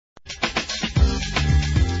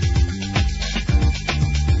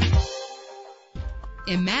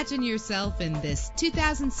Imagine yourself in this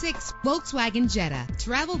 2006 Volkswagen Jetta.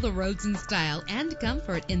 Travel the roads in style and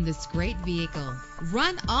comfort in this great vehicle.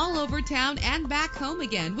 Run all over town and back home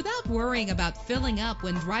again without worrying about filling up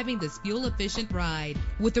when driving this fuel-efficient ride.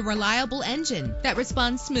 With a reliable engine that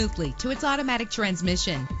responds smoothly to its automatic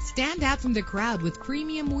transmission, stand out from the crowd with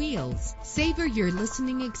premium wheels. Savor your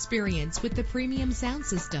listening experience with the premium sound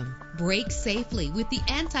system. Brake safely with the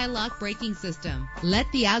anti-lock braking system.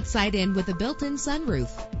 Let the outside in with a built-in sunroof.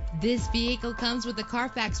 This vehicle comes with a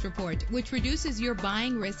Carfax report, which reduces your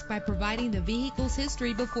buying risk by providing the vehicle's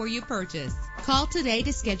history before you purchase. Call today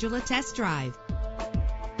to schedule a test drive.